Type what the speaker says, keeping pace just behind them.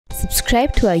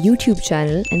Subscribe to our YouTube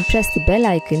channel and press the bell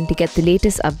icon to get the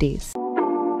latest updates.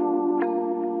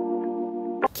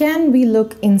 Can we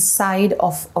look inside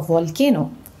of a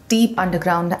volcano, deep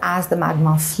underground as the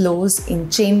magma flows in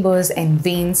chambers and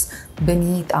veins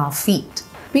beneath our feet?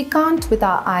 We can't with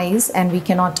our eyes and we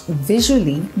cannot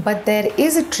visually, but there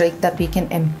is a trick that we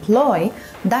can employ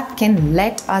that can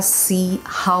let us see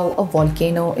how a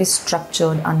volcano is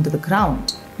structured under the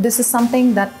ground. This is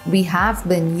something that we have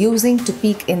been using to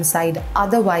peek inside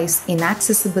otherwise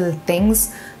inaccessible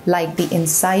things like the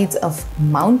insides of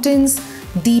mountains,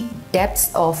 deep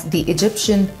depths of the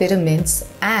Egyptian pyramids,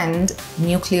 and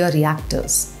nuclear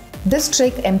reactors. This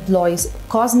trick employs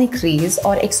cosmic rays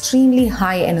or extremely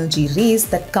high energy rays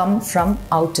that come from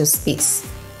outer space.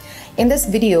 In this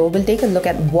video, we'll take a look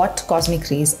at what cosmic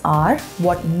rays are,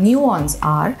 what muons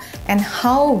are, and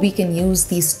how we can use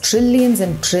these trillions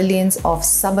and trillions of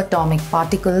subatomic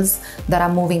particles that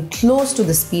are moving close to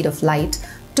the speed of light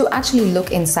to actually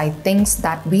look inside things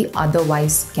that we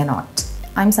otherwise cannot.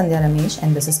 I'm Sandhya Ramesh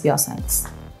and this is Pure Science.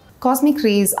 Cosmic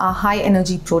rays are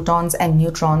high-energy protons and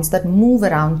neutrons that move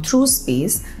around through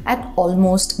space at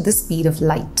almost the speed of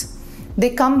light.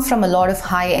 They come from a lot of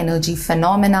high-energy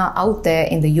phenomena out there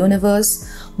in the universe.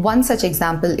 One such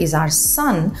example is our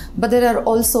sun, but there are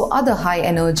also other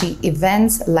high-energy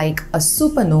events like a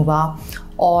supernova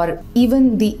or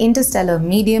even the interstellar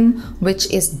medium, which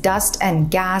is dust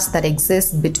and gas that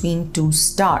exists between two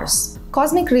stars.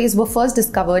 Cosmic rays were first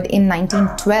discovered in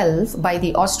 1912 by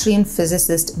the Austrian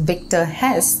physicist Victor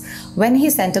Hess when he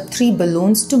sent up 3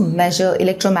 balloons to measure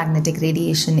electromagnetic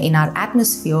radiation in our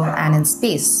atmosphere and in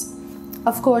space.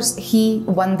 Of course, he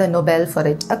won the Nobel for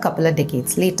it a couple of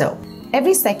decades later.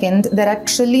 Every second, there are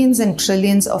trillions and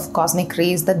trillions of cosmic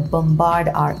rays that bombard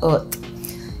our Earth.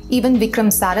 Even Vikram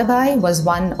Sarabhai was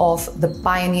one of the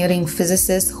pioneering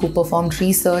physicists who performed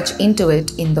research into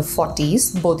it in the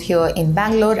 40s, both here in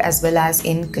Bangalore as well as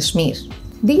in Kashmir.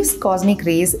 These cosmic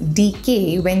rays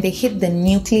decay when they hit the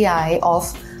nuclei of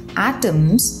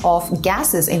atoms of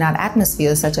gases in our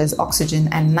atmosphere such as oxygen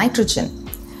and nitrogen.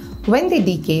 When they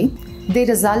decay, they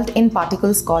result in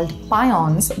particles called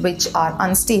pions, which are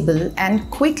unstable and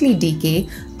quickly decay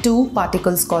to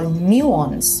particles called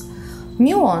muons.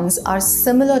 Muons are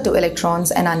similar to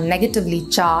electrons and are negatively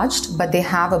charged, but they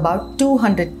have about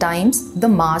 200 times the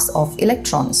mass of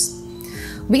electrons.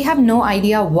 We have no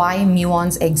idea why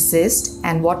muons exist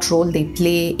and what role they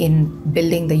play in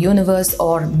building the universe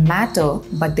or matter,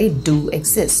 but they do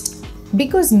exist.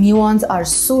 Because muons are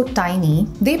so tiny,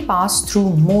 they pass through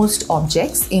most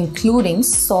objects, including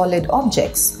solid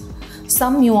objects.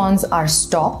 Some muons are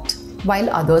stopped, while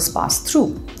others pass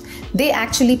through. They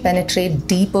actually penetrate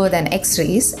deeper than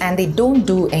X-rays and they don't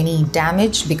do any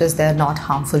damage because they're not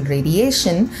harmful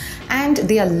radiation, and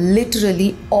they are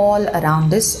literally all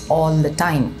around us all the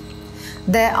time.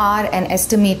 There are an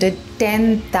estimated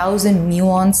 10,000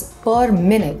 muons per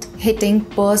minute hitting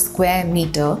per square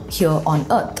meter here on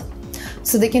Earth.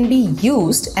 So they can be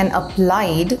used and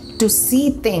applied to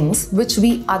see things which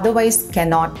we otherwise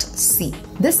cannot see.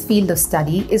 This field of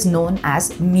study is known as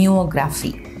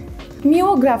muography.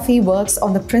 Muography works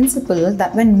on the principle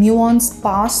that when muons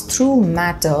pass through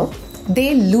matter,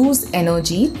 they lose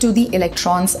energy to the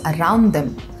electrons around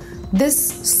them. This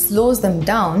slows them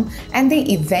down and they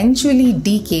eventually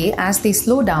decay as they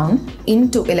slow down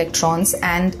into electrons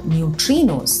and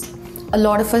neutrinos. A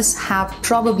lot of us have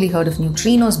probably heard of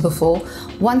neutrinos before.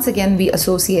 Once again, we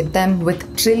associate them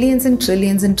with trillions and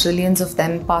trillions and trillions of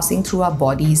them passing through our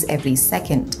bodies every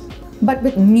second. But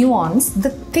with muons, the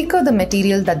thicker the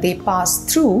material that they pass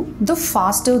through, the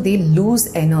faster they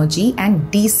lose energy and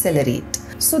decelerate.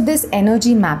 So this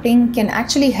energy mapping can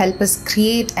actually help us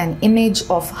create an image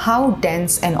of how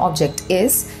dense an object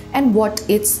is and what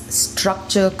its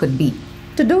structure could be.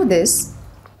 To do this,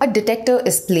 a detector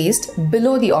is placed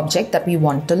below the object that we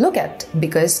want to look at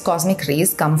because cosmic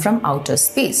rays come from outer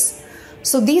space.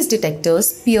 So these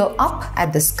detectors peer up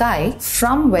at the sky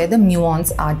from where the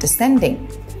muons are descending.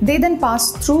 They then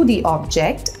pass through the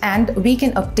object and we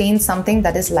can obtain something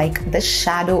that is like the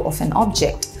shadow of an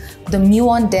object. The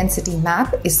muon density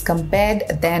map is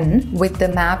compared then with the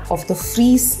map of the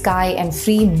free sky and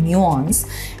free muons,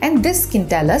 and this can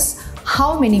tell us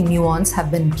how many muons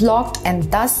have been blocked and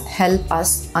thus help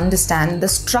us understand the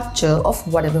structure of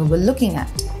whatever we're looking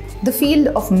at. The field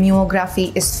of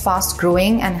muography is fast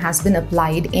growing and has been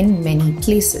applied in many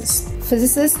places.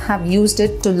 Physicists have used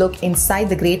it to look inside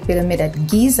the Great Pyramid at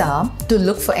Giza to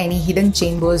look for any hidden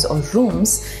chambers or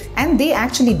rooms, and they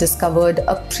actually discovered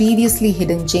a previously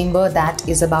hidden chamber that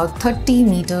is about 30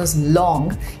 meters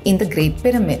long in the Great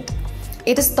Pyramid.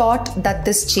 It is thought that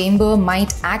this chamber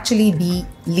might actually be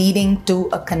leading to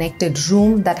a connected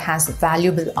room that has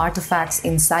valuable artifacts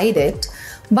inside it,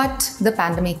 but the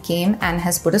pandemic came and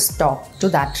has put a stop to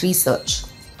that research.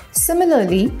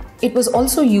 Similarly, it was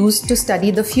also used to study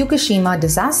the Fukushima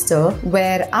disaster,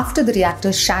 where after the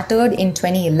reactor shattered in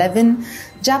 2011,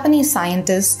 Japanese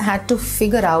scientists had to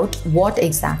figure out what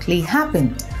exactly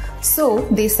happened. So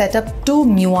they set up 2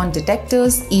 muon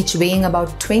detectors, each weighing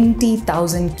about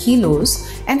 20,000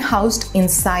 kilos and housed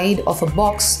inside of a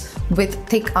box with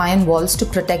thick iron walls to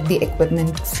protect the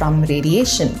equipment from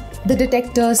radiation. The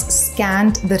detectors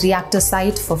scanned the reactor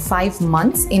site for 5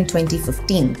 months in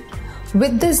 2015.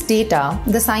 With this data,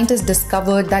 the scientists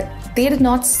discovered that they did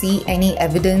not see any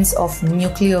evidence of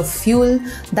nuclear fuel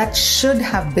that should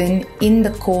have been in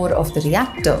the core of the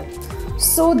reactor.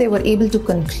 So they were able to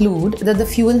conclude that the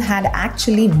fuel had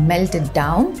actually melted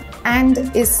down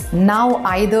and is now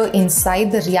either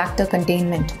inside the reactor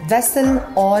containment vessel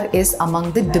or is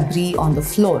among the debris on the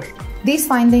floor. These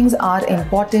findings are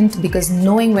important because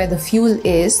knowing where the fuel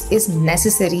is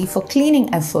necessary for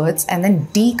cleaning efforts and then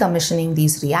decommissioning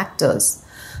these reactors.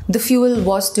 The fuel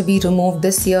was to be removed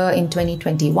this year in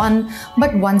 2021,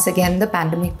 but once again the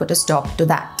pandemic put a stop to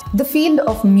that. The field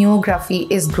of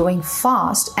muography is growing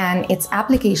fast and its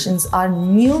applications are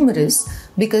numerous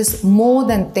because more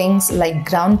than things like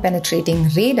ground-penetrating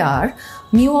radar,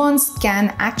 muons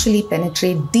can actually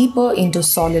penetrate deeper into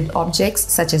solid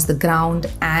objects such as the ground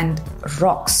and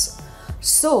rocks.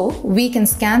 So we can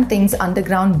scan things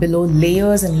underground below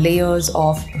layers and layers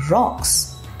of rocks.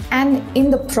 And in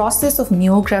the process of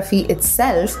muography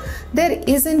itself, there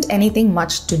isn't anything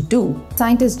much to do.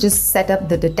 Scientists just set up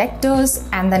the detectors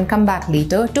and then come back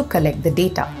later to collect the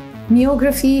data.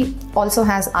 Muography also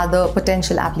has other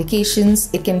potential applications.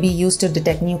 It can be used to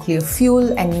detect nuclear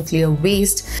fuel and nuclear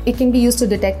waste. It can be used to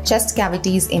detect chest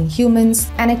cavities in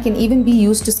humans, and it can even be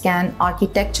used to scan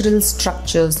architectural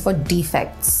structures for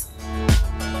defects.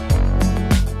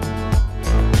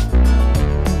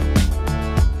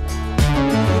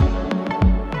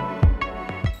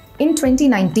 In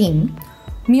 2019,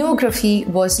 muography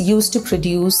was used to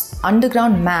produce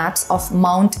underground maps of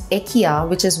Mount Etna,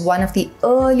 which is one of the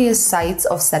earliest sites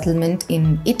of settlement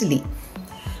in Italy.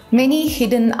 Many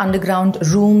hidden underground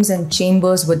rooms and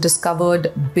chambers were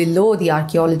discovered below the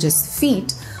archaeologists'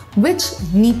 feet, which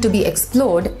need to be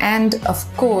explored, and of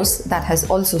course that has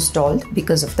also stalled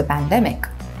because of the pandemic.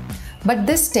 But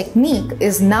this technique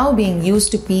is now being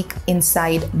used to peek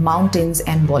inside mountains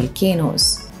and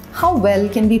volcanoes. How well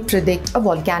can we predict a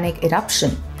volcanic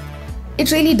eruption?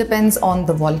 It really depends on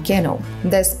the volcano.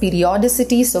 There's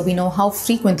periodicity, so we know how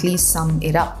frequently some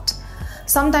erupt.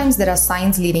 Sometimes there are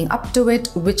signs leading up to it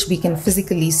which we can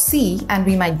physically see, and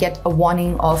we might get a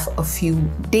warning of a few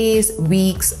days,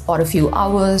 weeks, or a few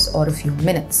hours, or a few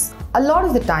minutes. A lot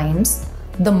of the times,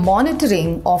 the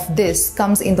monitoring of this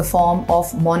comes in the form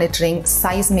of monitoring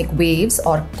seismic waves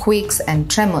or quakes and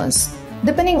tremors.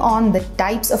 Depending on the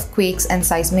types of quakes and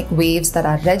seismic waves that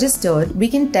are registered, we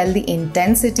can tell the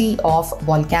intensity of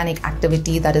volcanic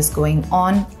activity that is going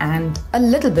on and a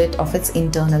little bit of its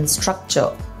internal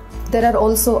structure. There are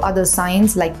also other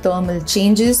signs like thermal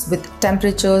changes with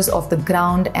temperatures of the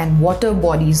ground and water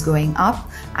bodies going up,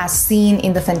 as seen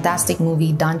in the fantastic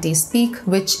movie Dante's Peak,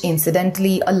 which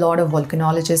incidentally a lot of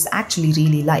volcanologists actually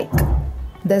really like.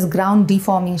 There's ground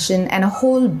deformation and a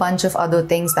whole bunch of other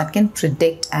things that can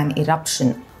predict an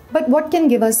eruption. But what can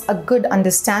give us a good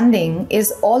understanding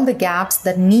is all the gaps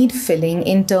that need filling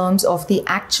in terms of the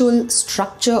actual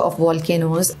structure of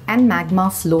volcanoes and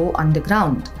magma flow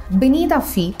underground. Beneath our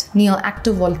feet, near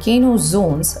active volcano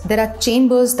zones, there are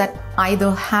chambers that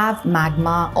either have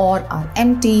magma or are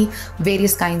empty,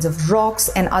 various kinds of rocks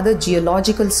and other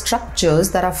geological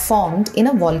structures that are formed in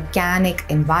a volcanic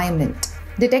environment.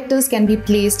 Detectors can be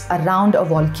placed around a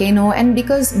volcano, and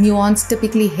because muons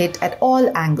typically hit at all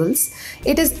angles,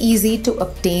 it is easy to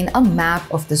obtain a map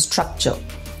of the structure.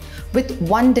 With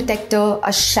one detector,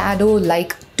 a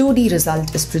shadow-like 2D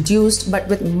result is produced, but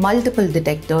with multiple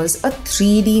detectors, a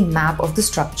 3D map of the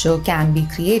structure can be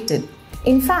created.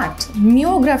 In fact,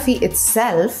 muography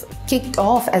itself kicked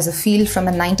off as a field from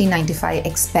a 1995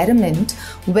 experiment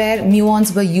where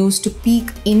muons were used to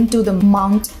peek into the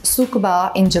Mount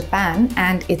Tsukuba in Japan,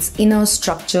 and its inner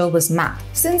structure was mapped.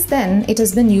 Since then, it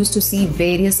has been used to see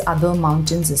various other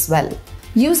mountains as well.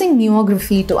 Using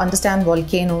muography to understand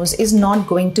volcanoes is not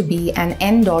going to be an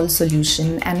end-all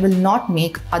solution and will not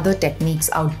make other techniques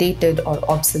outdated or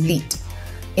obsolete.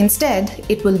 Instead,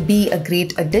 it will be a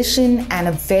great addition and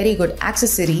a very good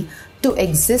accessory to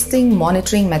existing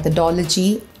monitoring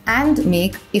methodology and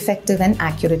make effective and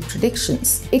accurate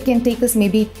predictions. It can take us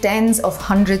maybe tens of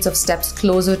hundreds of steps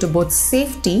closer to both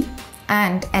safety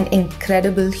and an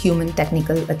incredible human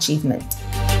technical achievement.